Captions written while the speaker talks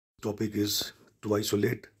topic is to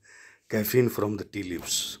isolate caffeine from the tea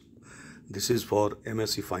leaves. This is for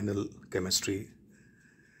M.Sc final chemistry,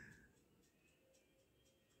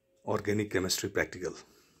 organic chemistry practical.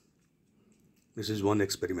 This is one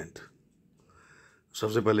experiment.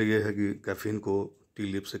 सबसे पहले ये है कि caffeine को T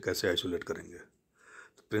leaf से कैसे isolate करेंगे.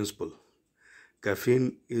 Principal: caffeine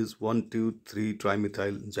is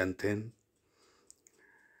 1,2,3-trimethyl xanthine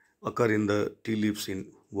occur in the tea leaves in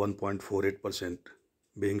 1.48%,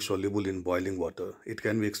 being soluble in boiling water. It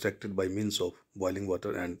can be extracted by means of boiling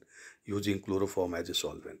water and using chloroform as a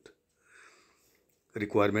solvent.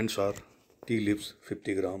 Requirements are tea leaves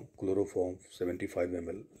 50 gram, chloroform 75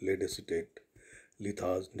 ml, lead acetate,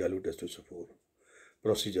 lithase, dilute H2SO4.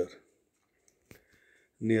 Procedure: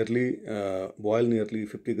 boil nearly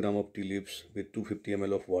 50 gram of tea leaves with 250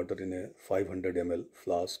 ml of water in a 500 ml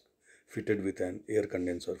flask fitted with an air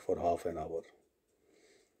condenser for half an hour.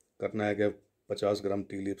 करना है कि 50 ग्राम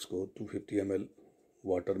tea leaves को 250 ml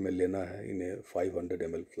water में लेना है इन ए 500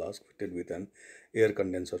 ml flask fitted with an air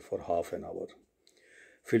condenser for half an hour.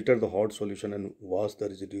 Filter the hot solution and wash the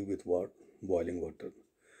residue with boiling water.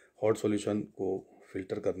 Hot solution को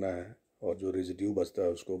filter करना है और जो रेजिड्यू बचता है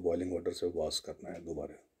उसको बॉइलिंग वाटर से वॉश करना है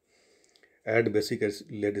दोबारा. Add basic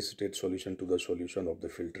lead acetate solution to the solution of the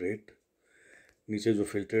filtrate. नीचे जो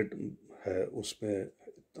फिल्ट्रेट है उसमें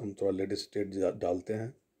हम थोड़ा लेड एसिटेट डालते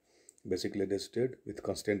हैं, basic lead acetate with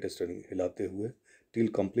constant stirring, हिलाते हुए till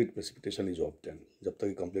complete precipitation is obtain, जब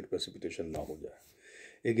तक कंप्लीट प्रेसिपिटेशन ना हो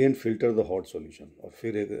जाए. Again filter the hot solution, और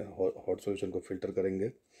फिर एक हॉट सॉल्यूशन को फिल्टर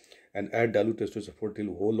करेंगे and add dilute H2SO4 till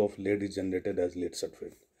whole of lead is generated as lead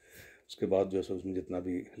sulphate. उसके बाद जो है उसमें जितना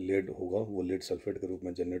भी लेड होगा वो लेड सल्फेट के रूप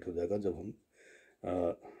में जनरेट हो जाएगा. जब हम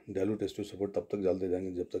डाइल्यूट H2SO4 तब तक डालते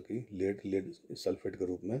जाएंगे जब तक कि लेड सल्फेट के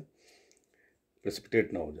रूप में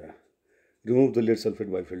प्रेसिपिटेट ना हो जाए. Remove the lead sulphate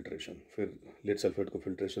bye filtration. फिर लेड सल्फेट को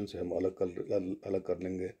फिल्ट्रेशन से हम अलग कर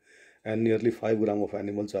लेंगे. And nearly 5 gram of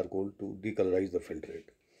animal charcoal to decolourise the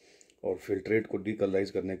filtrate. और फिल्ट्रेट को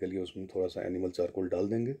डीकलराइज करने के लिए उसमें थोड़ा सा एनिमल चारकोल डाल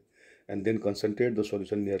देंगे. And then concentrate the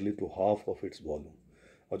solution nearly to half of its volume.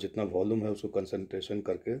 और जितना वॉल्यूम है उसको कंसनट्रेशन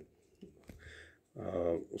करके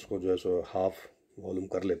उसको जो है सो हाफ वॉल्यूम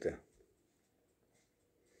कर लेते हैं.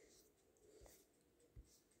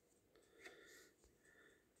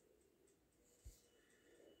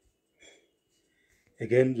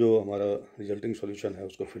 अगेन जो हमारा रिजल्टिंग सॉल्यूशन है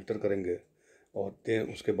उसको फिल्टर करेंगे और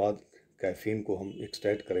उसके बाद कैफीन को हम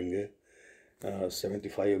एक्सट्रैक्ट करेंगे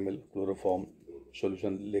 75 ml क्लोरोफॉर्म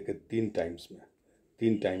सॉल्यूशन लेके 3 टाइम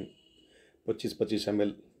 25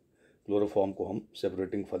 ml क्लोरोफॉर्म को हम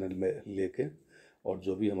सेपरेटिंग फनल में लेके, और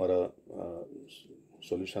जो भी हमारा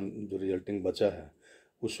सॉल्यूशन जो रिजल्टिंग बचा है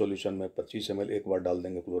उस सॉल्यूशन में 25 ml एक बार डाल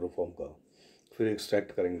देंगे क्लोरोफॉर्म का, फिर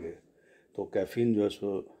एक्सट्रैक्ट करेंगे. तो कैफीन जो है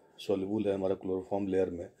सो सॉल्युबल है हमारा क्लोरोफॉर्म लेयर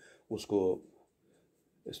में, उसको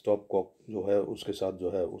स्टॉप कॉक जो है उसके साथ जो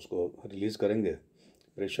है उसको रिलीज़ करेंगे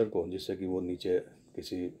प्रेशर को, जिससे कि वो नीचे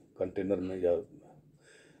किसी कंटेनर में या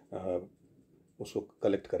उसको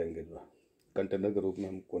कलेक्ट करेंगे. जो कंटेनर के रूप में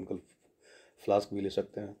हम कॉनिकल फ्लास्क भी ले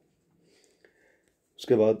सकते हैं.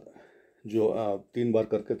 उसके बाद जो 3 बार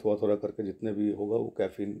करके थोड़ा करके जितने भी होगा वो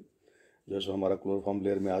कैफीन जो है सो हमारा क्लोरोफॉर्म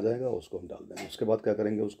लेयर में आ जाएगा, उसको हम डाल देंगे. उसके बाद क्या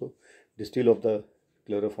करेंगे, उसको distil of the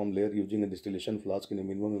chloroform layer using A distillation flask in A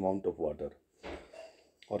minimum amount of water.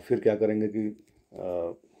 और फिर क्या करेंगे कि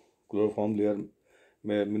क्लोरोफॉर्म लेयर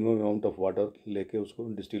में मिनिमम अमाउंट ऑफ वाटर लेके उसको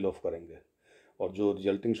डिस्टिल ऑफ करेंगे, और जो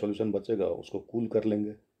रिजल्टिंग सॉल्यूशन बचेगा उसको कूल कर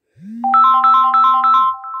लेंगे.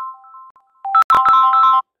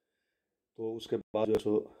 तो उसके बाद जो है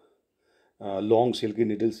so long silkie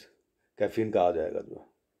needles caffeine का आ जाएगा. जो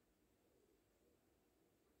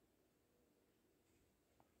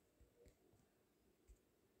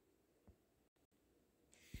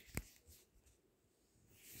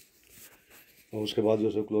और उसके बाद जो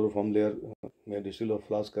है क्लोरोफॉर्म लेयर में डिस्टिल ऑफ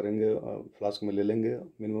फ्लास्क करेंगे, फ्लास्क में ले लेंगे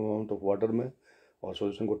मिनिमम अमाउंट ऑफ वाटर में, और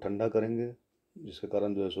सॉल्यूशन को ठंडा करेंगे, जिसके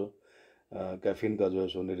कारण जो है सो कैफीन का जो है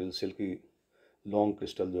सो निडल सिल्की लॉन्ग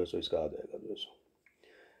क्रिस्टल जो है सो इसका आ जाएगा. जो है सो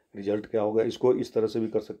रिजल्ट क्या होगा, इसको इस तरह से भी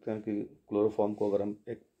कर सकते हैं कि क्लोरोफॉर्म को अगर हम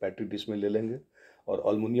एक पैट्री डिश में ले लेंगे और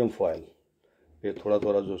एल्युमिनियम फॉयल पे थोड़ा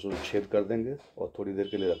जो सो छेद कर देंगे और थोड़ी देर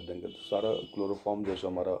के लिए रख देंगे, तो सारा क्लोरोफॉर्म जो है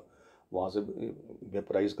हमारा वहाँ से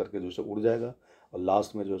वेपराइज करके जो है उड़ जाएगा, और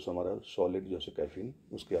लास्ट में जो है हमारा सॉलिड जो है कैफीन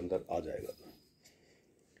उसके अंदर आ जाएगा.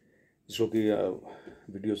 जिसको कि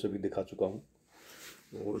वीडियो से भी दिखा चुका हूँ,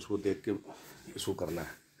 और उसको देख के इसको करना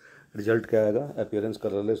है. रिजल्ट क्या आएगा, appearance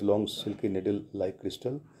colourless long silkie needle like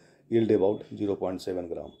crystal, yield about 0.7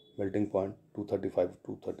 gram, melting point 235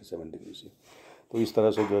 to 237 degree से. तो इस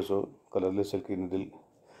तरह से जो है सो colourless silkie needle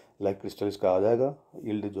like crystal इसका आ जाएगा,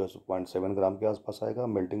 यील्ड जो है 0.7 ग्राम के आसपास आएगा,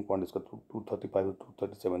 मेल्टिंग पॉइंट इसका 235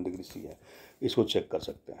 237 डिग्री सी है, इसको चेक कर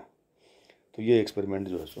सकते हैं। तो ये एक्सपेरिमेंट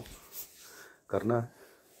जो है सो करना है।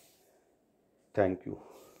 Thank you.